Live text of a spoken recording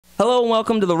Hello and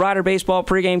welcome to the Rider Baseball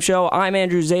pregame show. I'm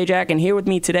Andrew Zajac, and here with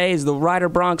me today is the Rider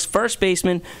Bronx first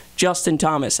baseman, Justin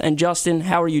Thomas. And Justin,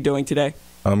 how are you doing today?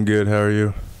 I'm good. How are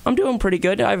you? I'm doing pretty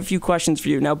good. I have a few questions for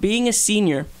you. Now, being a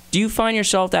senior, do you find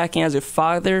yourself acting as a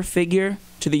father figure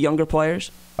to the younger players?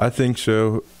 I think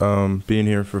so. Being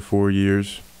here for 4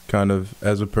 years, kind of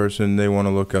as a person they want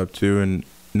to look up to and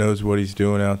knows what he's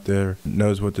doing out there,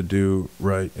 knows what to do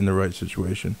right in the right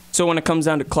situation. So when it comes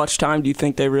down to clutch time, do you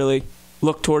think they really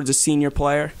look towards a senior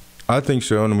player? I think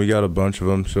so, and we got a bunch of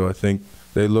them, so I think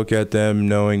they look at them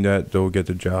knowing that they'll get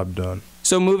the job done.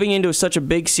 So moving into such a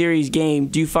big series game,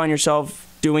 do you find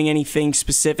yourself doing anything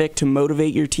specific to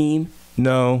motivate your team?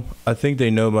 No, I think they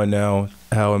know by now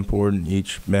how important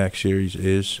each MAC series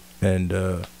is, and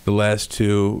the last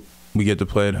two we get to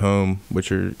play at home,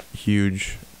 which are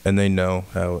huge, and they know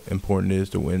how important it is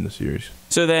to win the series.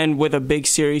 So then with a big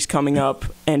series coming up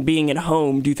and being at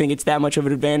home, do you think it's that much of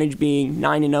an advantage being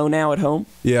 9-0 now at home?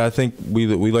 Yeah, I think we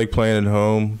like playing at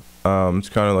home. It's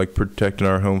kind of like protecting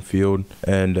our home field,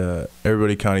 and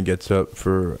everybody kind of gets up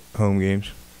for home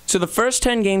games. So the first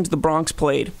 10 games the Bronx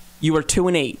played, you were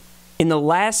 2-8. In the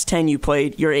last 10 you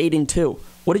played, you're 8-2.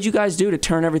 What did you guys do to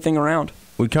turn everything around?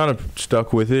 We kind of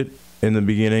stuck with it in the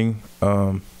beginning.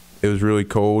 It was really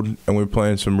cold, and we were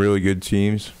playing some really good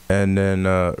teams. And then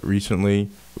recently,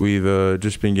 we've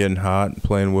just been getting hot and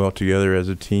playing well together as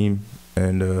a team,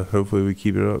 and hopefully we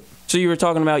keep it up. So you were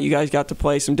talking about you guys got to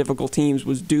play some difficult teams.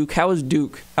 Was Duke? How was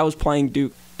Duke? How was playing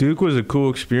Duke? Duke was a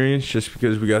cool experience just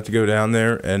because we got to go down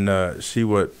there and see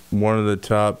what one of the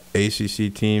top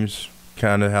ACC teams,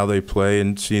 kind of how they play,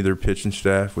 and see their pitching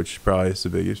staff, which probably is the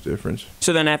biggest difference.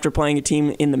 So then after playing a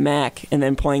team in the MAC and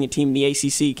then playing a team in the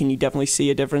ACC, can you definitely see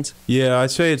a difference? Yeah,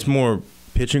 I'd say it's more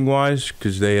pitching-wise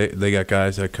because they got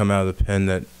guys that come out of the pen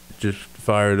that just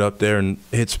fire it up there and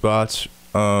hit spots.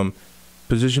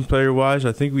 Position player-wise,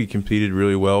 I think we competed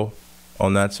really well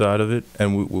on that side of it,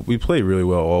 and we played really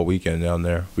well all weekend down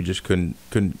there. We just couldn't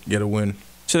get a win.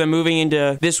 So then moving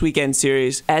into this weekend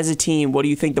series, as a team, what do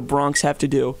you think the Bronx have to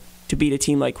do to beat a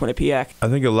team like Quinnipiac? I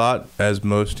think a lot, as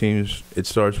most teams, it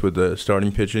starts with the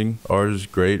starting pitching. Ours is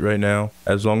great right now.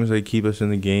 As long as they keep us in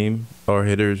the game, our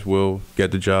hitters will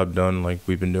get the job done like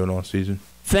we've been doing all season.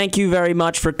 Thank you very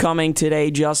much for coming today,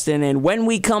 Justin. And when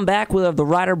we come back, we'll have the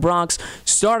Rider Bronx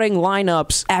starting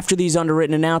lineups after these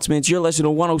underwritten announcements. You're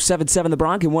listening to 107.7 The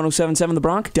Bronx and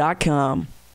 107.7thebronx.com.